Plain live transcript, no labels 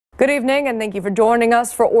Good evening, and thank you for joining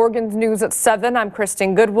us for Oregon's News at 7. I'm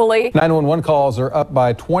Kristen Goodwillie. 911 calls are up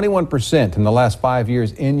by 21% in the last 5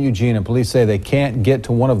 years in Eugene, and police say they can't get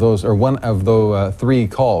to one of the 3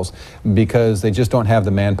 calls because they just don't have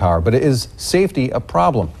the manpower. But is safety a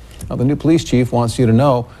problem? Now, the new police chief wants you to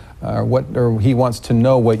know he wants to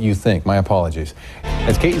know what you think. My apologies.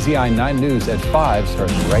 As KEZI 9 News at 5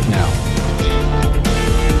 starts right now.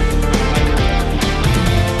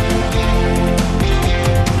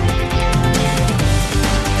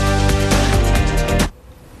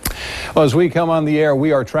 Well, as we come on the air,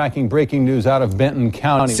 we are tracking breaking news out of Benton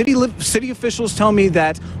County. City officials tell me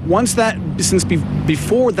that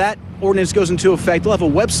before that ordinance goes into effect, they'll have a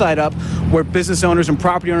website up where business owners and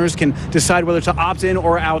property owners can decide whether to opt in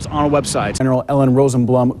or out on a website. General Ellen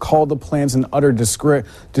Rosenblum called the plans an utter disregard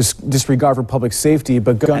for public safety,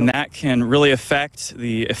 and that can really affect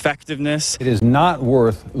the effectiveness. It is not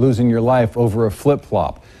worth losing your life over a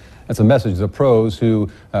flip-flop. That's a message from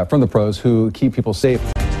the pros who keep people safe.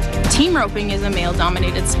 Team roping is a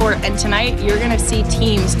male-dominated sport, and tonight you're going to see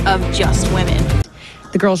teams of just women.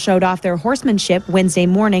 The girls showed off their horsemanship Wednesday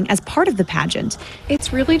morning as part of the pageant.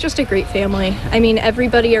 It's really just a great family. I mean,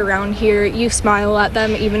 everybody around here, you smile at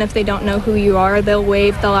them even if they don't know who you are. They'll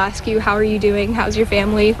wave, they'll ask you, how are you doing, how's your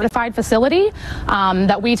family? Certified facility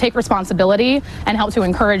that we take responsibility and help to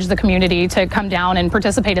encourage the community to come down and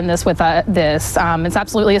participate in this with this. It's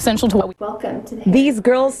absolutely essential to what we... Welcome to These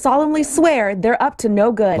girls solemnly swear they're up to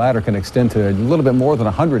no good. The ladder can extend to a little bit more than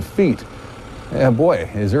 100 feet. Yeah, boy,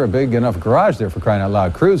 is there a big enough garage there for crying out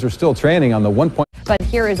loud. Crews are still training on the 1 point. But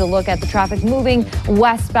here is a look at the traffic moving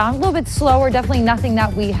westbound. A little bit slower, definitely nothing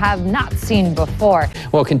that we have not seen before.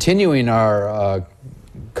 Well, continuing our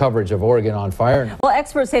coverage of Oregon on fire. Well,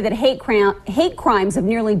 experts say that hate crimes have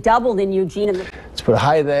nearly doubled in Eugene. Let's put a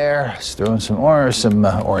high there. Let's throw in some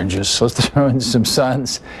oranges. Let's throw in some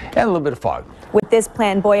suns and a little bit of fog. With this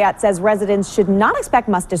plan, Boyat says residents should not expect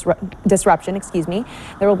much disruption.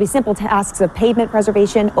 There will be simple tasks of pavement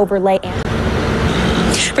preservation, overlay, and...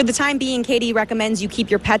 For the time being, Katie recommends you keep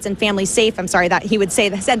your pets and family safe. I'm sorry that he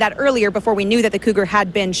said that earlier before we knew that the cougar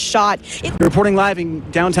had been shot. Reporting live in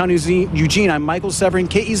downtown Eugene, I'm Michael Severin,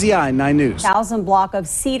 KEZI 9 News. 1000 block of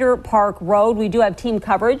Cedar Park Road. We do have team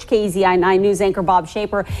coverage. KEZI 9 News anchor Bob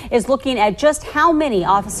Shaper is looking at just how many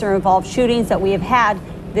officer-involved shootings that we have had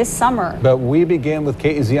this summer. But we begin with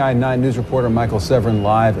KEZI 9 News reporter Michael Severin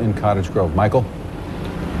live in Cottage Grove. Michael?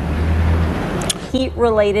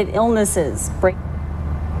 Heat-related illnesses.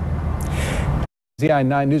 KEZI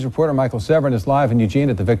 9 News reporter Michael Severin is live in Eugene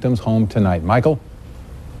at the victim's home tonight. Michael?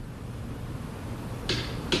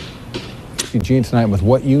 Eugene tonight with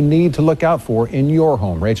what you need to look out for in your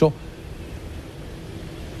home. Rachel?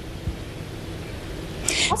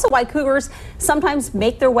 Also, why cougars sometimes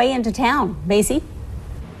make their way into town. Macy?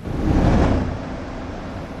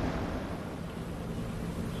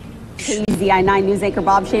 KEZI 9 News anchor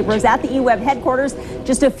Bob Shaper is at the eWeb headquarters,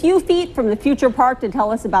 just a few feet from the future park, to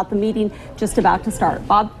tell us about the meeting just about to start.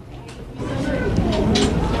 Bob?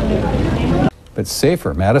 But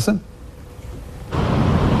safer. Madison?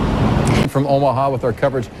 From Omaha with our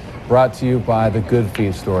coverage brought to you by the Good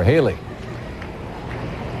Feed store. Haley?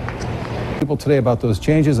 People today about those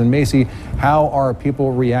changes, and Macy, how are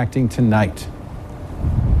people reacting tonight?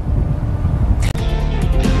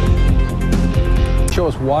 Show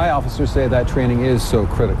us why officers say that training is so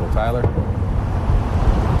critical. Tyler?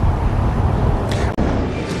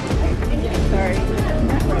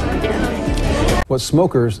 What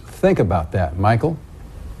smokers think about that. Michael?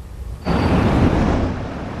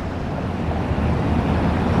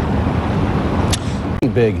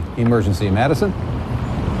 Big emergency. Madison?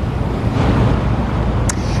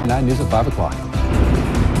 9 News at 5 o'clock.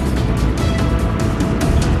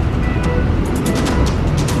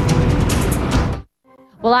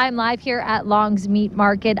 Well, I'm live here at Long's Meat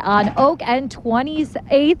Market on Oak and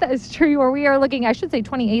 28th Street, where we are looking, I should say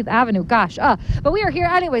 28th Avenue, gosh. But we are here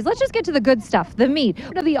anyways. Let's just get to the good stuff, the meat.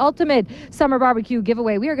 The ultimate summer barbecue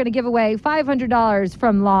giveaway. We are going to give away $500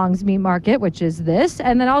 from Long's Meat Market, which is this,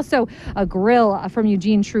 and then also a grill from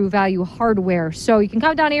Eugene True Value Hardware. So you can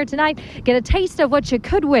come down here tonight, get a taste of what you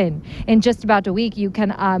could win in just about a week. You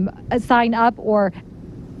can sign up or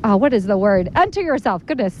what is the word? Enter yourself.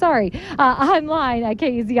 Goodness, sorry. Online at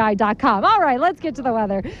KEZI.com. All right, let's get to the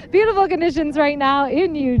weather. Beautiful conditions right now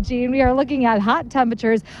in Eugene. We are looking at hot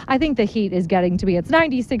temperatures. I think the heat is getting to be. It's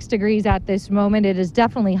 96 degrees at this moment. It is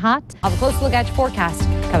definitely hot. I'll have a close look at your forecast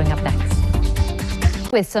coming up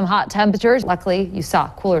next. With some hot temperatures. Luckily, you saw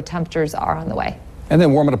cooler temperatures are on the way. And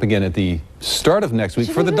then warm it up again at the start of next week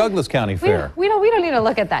for the Douglas County Fair. We don't need to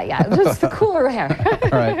look at that yet. Just the cooler air.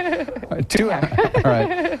 All right. All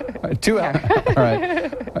right. 2 out. All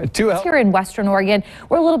right. 2 out. Here in Western Oregon,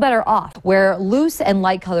 we're a little better off. Wear loose and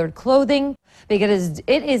light colored clothing because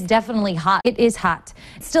it is definitely hot. It is hot.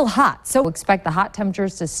 It's still hot, so expect the hot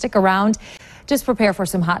temperatures to stick around. Just prepare for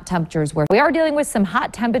some hot temperatures where we are dealing with some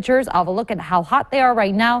hot temperatures. I'll have a look at how hot they are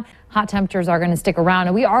right now. Hot temperatures are going to stick around,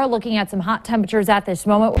 and we are looking at some hot temperatures at this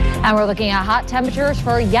moment. And we're looking at hot temperatures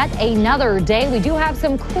for yet another day. We do have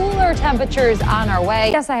some cooler temperatures on our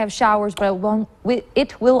way. Yes, I have showers, but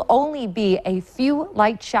it will only be a few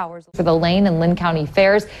light showers for the Lane and Linn County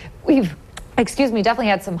fairs. We've definitely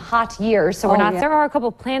had some hot years, so There are a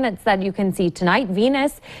couple planets that you can see tonight.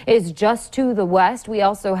 Venus is just to the west. We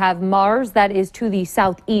also have Mars that is to the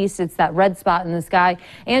southeast. It's that red spot in the sky,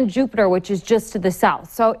 and Jupiter, which is just to the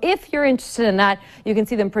south. So if you're interested in that, you can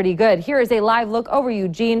see them pretty good. Here is a live look over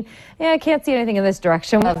Eugene. Yeah, I can't see anything in this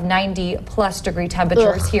direction. Of 90+ degree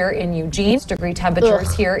temperatures here in Eugene. Degree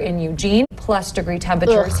temperatures here in Eugene. Plus degree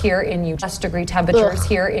temperatures here in Eugene. Plus degree temperatures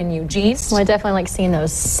here in Eugene. Well, I definitely like seeing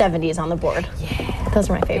those 70s on the board. Yeah, those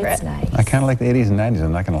are my favorite. It's nice. I kind of like the 80s and 90s,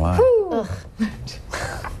 I'm not going to lie.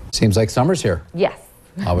 Seems like summer's here. Yes.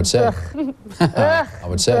 I would say. I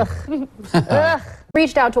would say.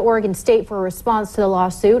 Reached out to Oregon State for a response to the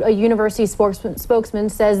lawsuit. A university spokesman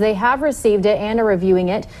says they have received it and are reviewing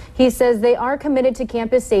it. He says they are committed to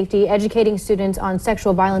campus safety, educating students on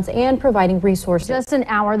sexual violence, and providing resources. Just an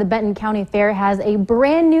hour, the Benton County Fair has a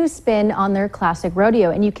brand new spin on their classic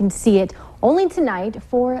rodeo, and you can see it only tonight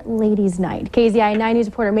for Ladies' Night. KZI 9 News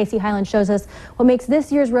reporter Macy Highland shows us what makes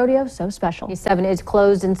this year's rodeo so special. 7 is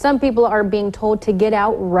closed, and some people are being told to get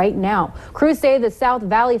out right now. Crews say the South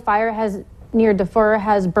Valley fire near Defer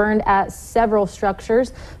has burned at several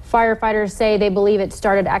structures. Firefighters say they believe it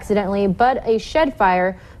started accidentally, but a shed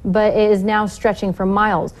fire, but it is now stretching for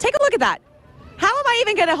miles. Take a look at that. How am I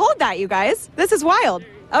even going to hold that, you guys? This is wild.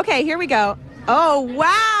 Okay, here we go. Oh,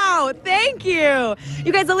 wow. Thank you.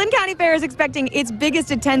 You guys, the Linn County Fair is expecting its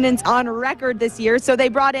biggest attendance on record this year. So they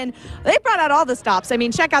brought out all the stops. I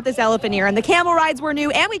mean, check out this elephant ear. And the camel rides were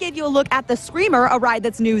new. And we gave you a look at the Screamer, a ride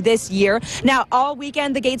that's new this year. Now, all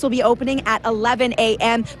weekend, the gates will be opening at 11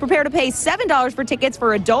 a.m. Prepare to pay $7 for tickets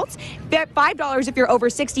for adults, $5 if you're over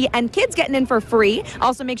 60, and kids getting in for free.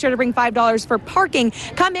 Also, make sure to bring $5 for parking.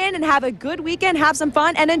 Come in and have a good weekend, have some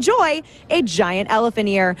fun, and enjoy a giant elephant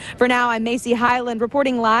ear. For now, I'm Macy Highland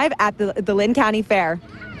reporting live at the Linn County Fair.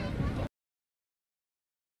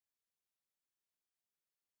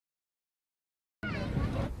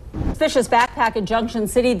 Suspicious backpack in Junction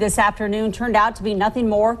City this afternoon turned out to be nothing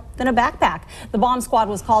more than a backpack. The bomb squad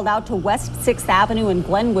was called out to West 6th Avenue and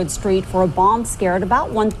Glenwood Street for a bomb scare at about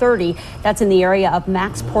 1:30. That's in the area of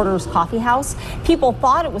Max Porter's Coffee House. People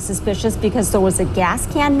thought it was suspicious because there was a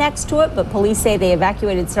gas can next to it, but police say they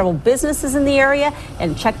evacuated several businesses in the area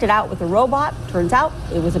and checked it out with a robot. Turns out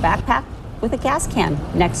it was a backpack with a gas can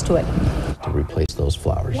next to it. To replace those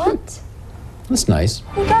flowers. What? That's nice.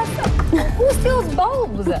 Who steals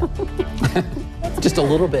bulbs? Just a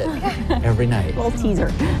little bit every night. Little teaser.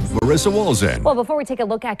 Marissa Walzen. Well, before we take a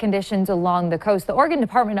look at conditions along the coast, the Oregon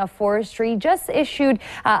Department of Forestry just issued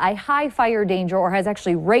a high fire danger, or has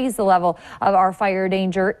actually raised the level of our fire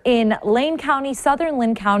danger in Lane County, southern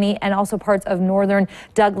Linn County, and also parts of northern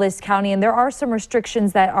Douglas County. And there are some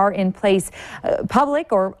restrictions that are in place.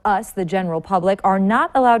 Public, or us, the general public, are not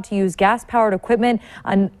allowed to use gas-powered equipment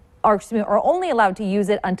are only allowed to use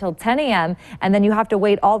it until 10 a.m. and then you have to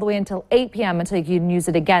wait all the way until 8 p.m. until you can use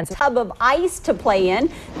it again. Tub of ice to play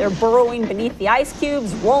in. They're burrowing beneath the ice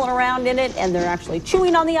cubes, rolling around in it, and they're actually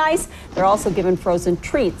chewing on the ice. They're also given frozen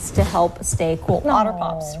treats to help stay cool. Otter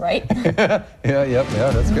Pops, right? Yeah,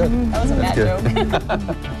 that's good. That was a bad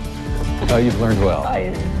joke. Oh, you've learned well.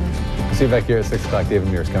 See you back here at 6 o'clock. David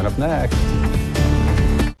Mears coming up next.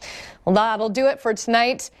 Well, that'll do it for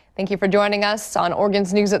tonight. Thank you for joining us on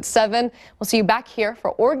Oregon's News at 7. We'll see you back here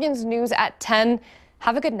for Oregon's News at 10.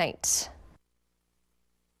 Have a good night.